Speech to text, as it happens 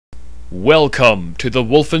Welcome to the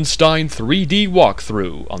Wolfenstein 3D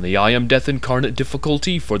walkthrough on the I Am Death Incarnate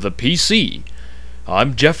difficulty for the PC.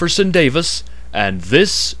 I'm Jefferson Davis, and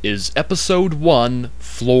this is Episode 1,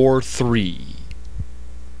 Floor 3.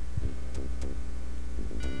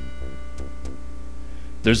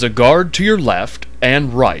 There's a guard to your left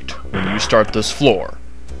and right when you start this floor,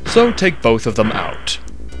 so take both of them out.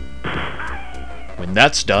 When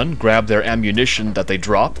that's done, grab their ammunition that they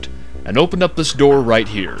dropped, and open up this door right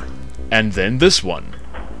here. And then this one.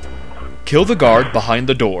 Kill the guard behind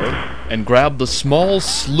the door, and grab the small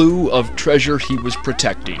slew of treasure he was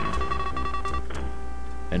protecting.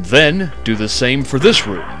 And then, do the same for this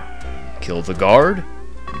room. Kill the guard,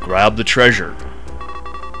 and grab the treasure.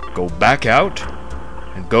 Go back out,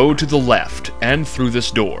 and go to the left, and through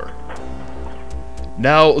this door.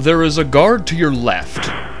 Now, there is a guard to your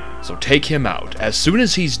left, so take him out. As soon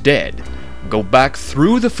as he's dead, go back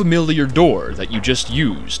through the familiar door that you just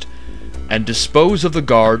used, and dispose of the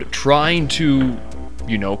guard trying to,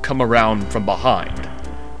 come around from behind.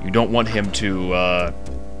 You don't want him to,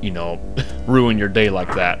 ruin your day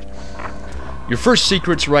like that. Your first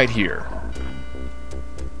secret's right here.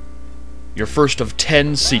 Your first of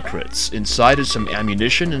 10 secrets. Inside is some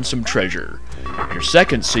ammunition and some treasure. Your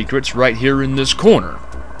second secret's right here in this corner.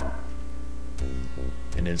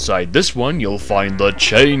 And inside this one, you'll find the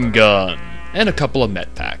Chaingun and a couple of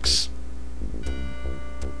med packs.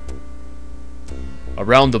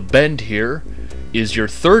 Around the bend here is your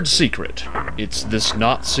third secret. It's this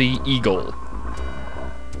Nazi eagle.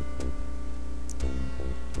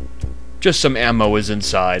 Just some ammo is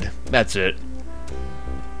inside. That's it.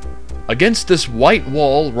 Against this white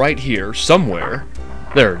wall right here, somewhere,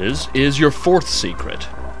 there it is your fourth secret.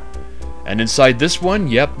 And inside this one,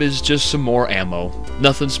 yep, is just some more ammo.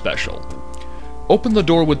 Nothing special. Open the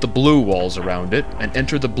door with the blue walls around it and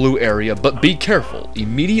enter the blue area, but be careful.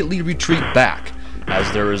 Immediately retreat back,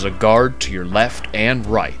 as there is a guard to your left and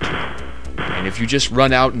right. And if you just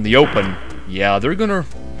run out in the open, yeah, they're gonna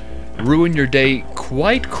ruin your day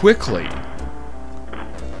quite quickly.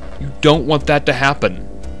 You don't want that to happen.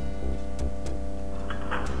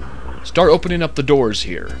 Start opening up the doors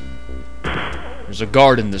here. There's a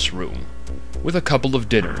guard in this room, with a couple of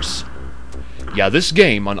dinners. Yeah, this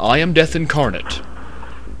game on I Am Death Incarnate,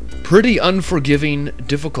 pretty unforgiving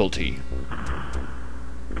difficulty.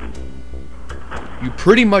 You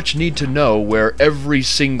pretty much need to know where every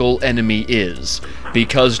single enemy is,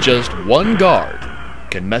 because just one guard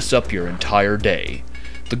can mess up your entire day.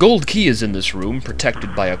 The gold key is in this room,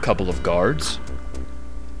 protected by a couple of guards.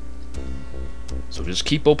 So just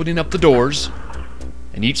keep opening up the doors,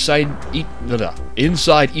 and inside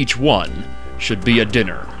each one should be a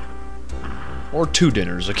dinner. Or two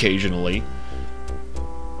dinners occasionally.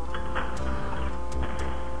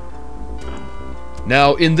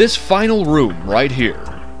 Now, in this final room right here,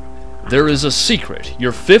 there is a secret,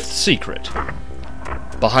 your fifth secret,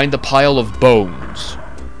 behind the pile of bones.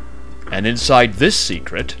 And inside this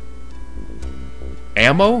secret,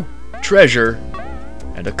 ammo, treasure,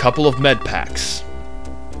 and a couple of med packs.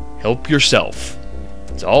 Help yourself.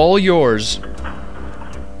 It's all yours.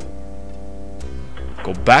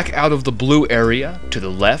 Go back out of the blue area to the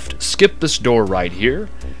left, skip this door right here,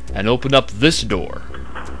 and open up this door.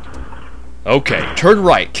 Okay, turn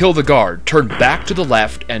right, kill the guard, turn back to the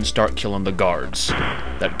left, and start killing the guards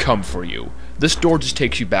that come for you. This door just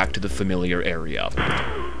takes you back to the familiar area.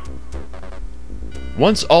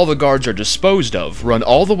 Once all the guards are disposed of, run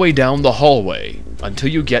all the way down the hallway until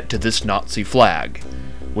you get to this Nazi flag,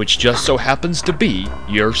 which just so happens to be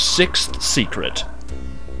your sixth secret.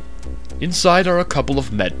 Inside are a couple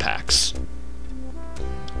of med packs.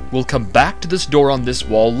 We'll come back to this door on this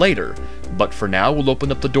wall later, but for now we'll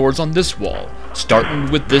open up the doors on this wall,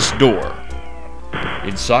 starting with this door.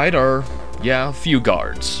 Inside are, a few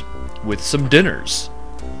guards, with some dinners.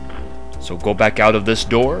 So go back out of this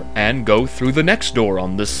door, and go through the next door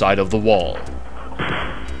on this side of the wall.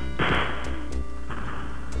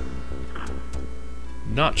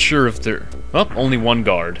 Not sure if there... Oh, only one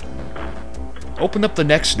guard. Open up the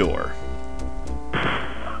next door.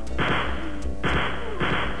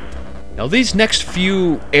 Now these next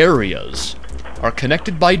few areas are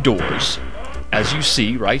connected by doors, as you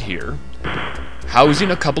see right here,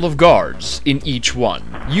 housing a couple of guards in each one,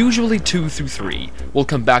 usually 2 through 3. We'll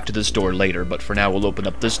come back to this door later, but for now we'll open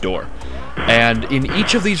up this door. And in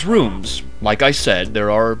each of these rooms, like I said,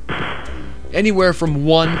 there are anywhere from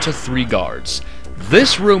 1 to 3 guards.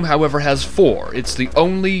 This room, however, has 4. It's the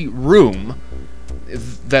only room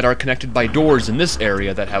that are connected by doors in this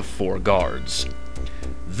area that have 4 guards.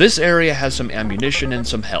 This area has some ammunition and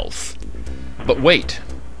some health. But wait.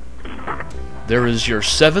 there is your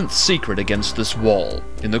 7th secret against this wall,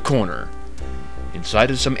 in the corner. Inside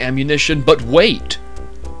is some ammunition, but wait!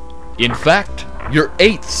 In fact, your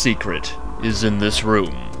 8th secret is in this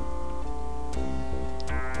room.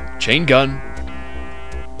 Chaingun,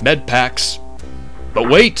 med packs, but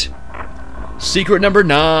wait! Secret number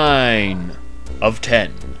 9 of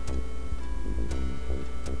 10.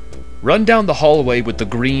 Run down the hallway with the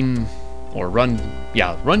green... run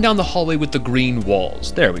down the hallway with the green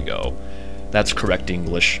walls. There we go. That's correct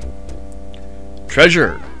English.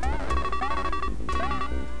 Treasure!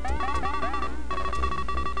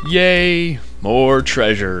 Yay! More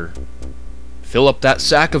treasure. Fill up that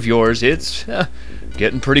sack of yours. It's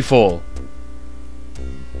getting pretty full.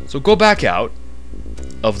 So go back out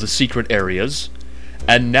of the secret areas,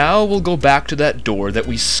 and now we'll go back to that door that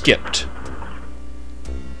we skipped.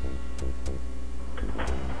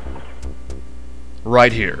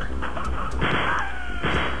 Right here.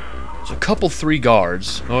 There's a couple 3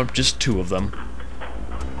 guards, or just 2 of them.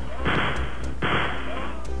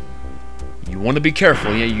 You want to be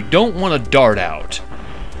careful, yeah, you don't want to dart out.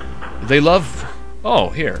 They love... oh,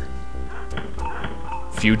 here.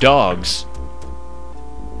 Few dogs.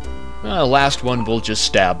 Last one we'll just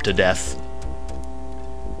stab to death.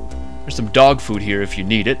 There's some dog food here if you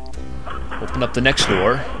need it. Open up the next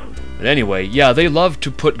door. But anyway, yeah, they love to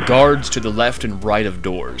put guards to the left and right of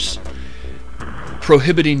doors,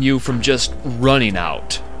 prohibiting you from just running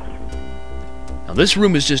out. Now this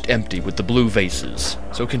room is just empty with the blue vases,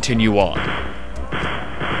 so continue on.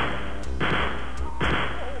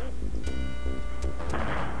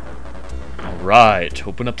 Alright,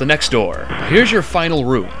 open up the next door. Now here's your final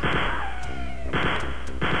room.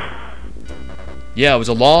 Yeah, it was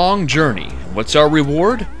a long journey. What's our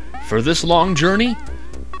reward for this long journey?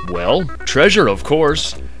 Well, treasure, of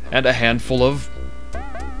course, and a handful of,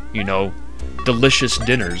 you know, delicious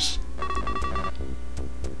dinners.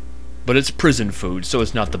 But it's prison food, so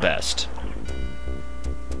it's not the best.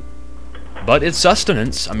 But it's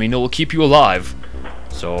sustenance. I mean, it will keep you alive.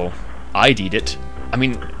 So, I'd eat it. I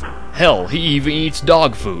mean, hell, he even eats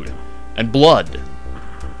dog food. And blood.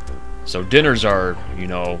 So dinners are, you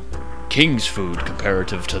know, king's food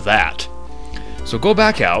comparative to that. So go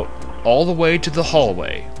back out, all the way to the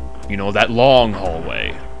hallway. You know, that long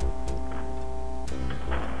hallway.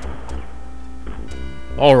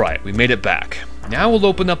 Alright, we made it back. Now we'll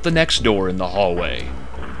open up the next door in the hallway.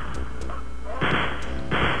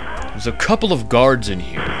 There's a couple of guards in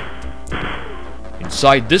here.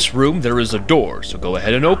 Inside this room there is a door, so go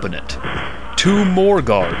ahead and open it. 2 more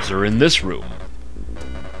guards are in this room.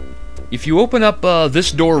 If you open up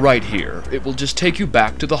this door right here, it will just take you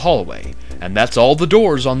back to the hallway. And that's all the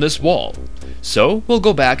doors on this wall. So, we'll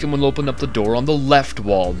go back and we'll open up the door on the left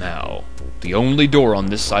wall now. The only door on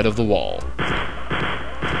this side of the wall.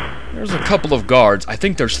 There's a couple of guards. I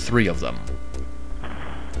think there's 3 of them.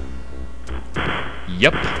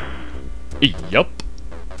 Yep. Yep.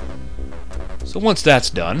 So once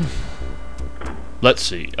that's done, let's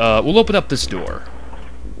see. We'll open up this door.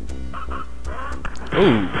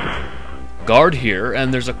 Ooh. Guard here,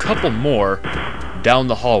 and there's a couple more down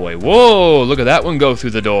the hallway. Whoa, look at that one go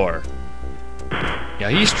through the door. Yeah,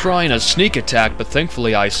 he's trying a sneak attack, but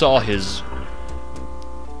thankfully I saw his...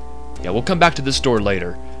 Yeah, we'll come back to this door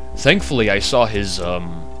later. Thankfully I saw his,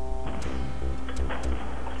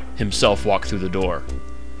 himself walk through the door.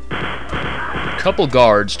 A couple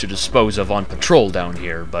guards to dispose of on patrol down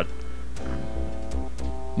here, but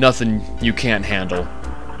nothing you can't handle.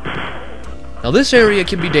 Now this area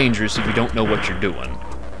can be dangerous if you don't know what you're doing.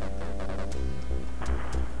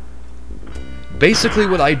 Basically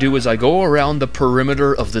what I do is I go around the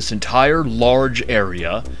perimeter of this entire large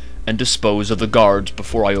area and dispose of the guards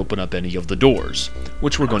before I open up any of the doors,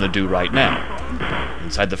 which we're going to do right now.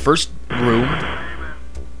 Inside the first room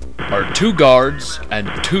are 2 guards and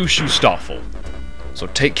 2 Schustaffel. So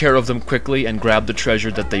take care of them quickly and grab the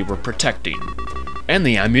treasure that they were protecting. And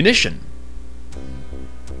the ammunition.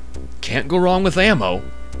 Can't go wrong with ammo.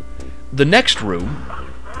 The next room,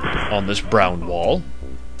 on this brown wall,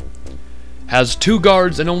 has 2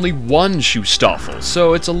 guards and only 1 Schustaffel,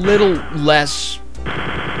 so it's a little less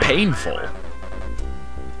painful.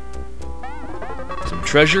 Some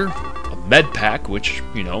treasure, a med pack, which,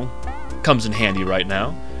 you know, comes in handy right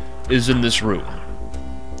now, is in this room.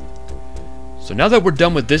 So now that we're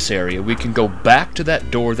done with this area, we can go back to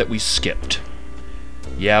that door that we skipped.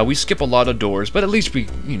 Yeah, we skip a lot of doors, but at least we,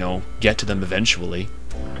 you know, get to them eventually.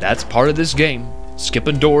 That's part of this game,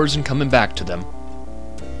 skipping doors and coming back to them.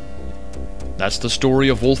 That's the story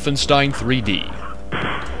of Wolfenstein 3D.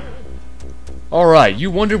 Alright,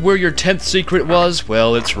 you wondered where your 10th secret was?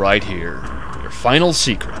 Well, it's right here. Your final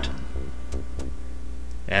secret.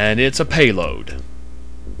 And it's a payload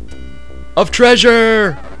of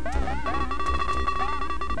treasure!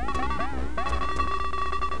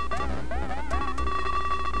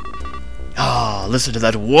 Ah, listen to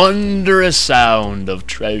that wondrous sound of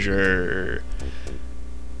treasure.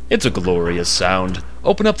 It's a glorious sound.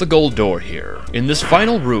 Open up the gold door here. In this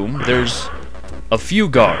final room, there's a few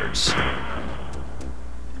guards.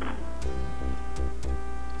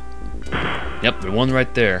 Yep, there's one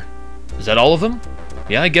right there. Is that all of them?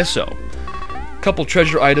 Yeah, I guess so. Couple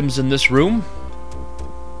treasure items in this room.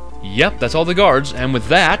 Yep, that's all the guards. And with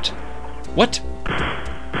that... What?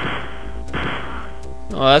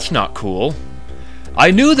 Oh, that's not cool.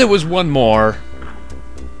 I knew there was one more.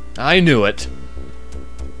 I knew it.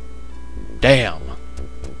 Damn.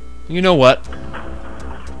 You know what?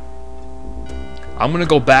 I'm gonna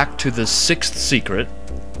go back to the 6th secret.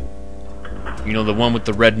 You know, the one with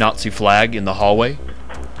the red Nazi flag in the hallway?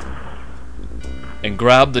 And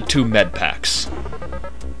grab the 2 med packs.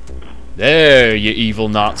 There, you evil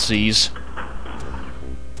Nazis.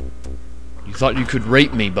 You thought you could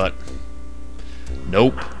rape me, but...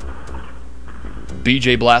 Nope.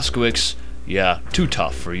 BJ Blazkowicz, yeah, too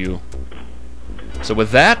tough for you. So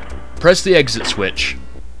with that, press the exit switch.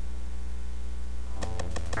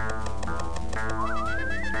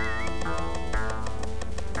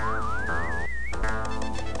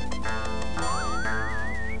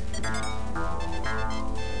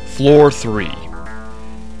 Floor 3.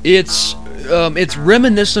 It's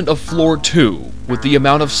reminiscent of Floor 2, with the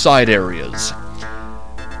amount of side areas.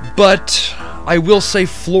 But I will say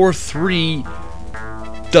Floor 3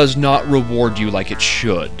 does not reward you like it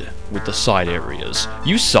should with the side areas.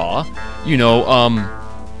 You saw, you know,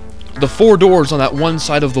 the 4 doors on that one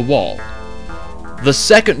side of the wall. The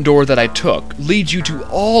second door that I took leads you to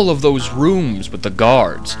all of those rooms with the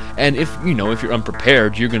guards. And if, you know, if you're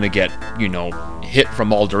unprepared, you're gonna get, you know, hit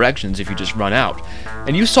from all directions if you just run out.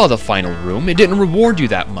 And you saw the final room. It didn't reward you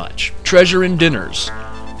that much. Treasure and dinners.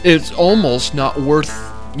 It's almost not worth,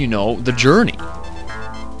 you know, the journey.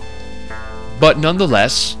 But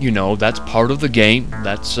nonetheless, you know, that's part of the game.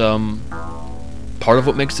 That's part of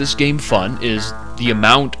what makes this game fun is the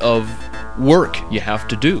amount of work you have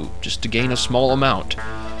to do just to gain a small amount.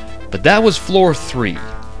 But that was Floor 3.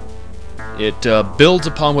 It builds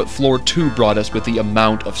upon what Floor 2 brought us with the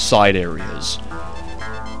amount of side areas.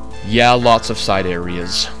 Yeah, lots of side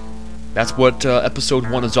areas. That's what Episode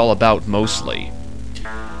 1 is all about, mostly.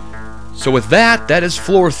 So with that, that is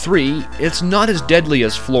Floor 3. It's not as deadly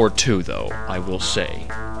as Floor 2, though, I will say.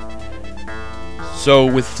 So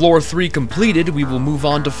with Floor 3 completed, we will move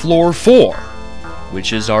on to Floor 4,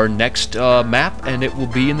 which is our next map, and it will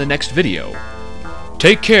be in the next video.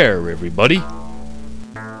 Take care, everybody.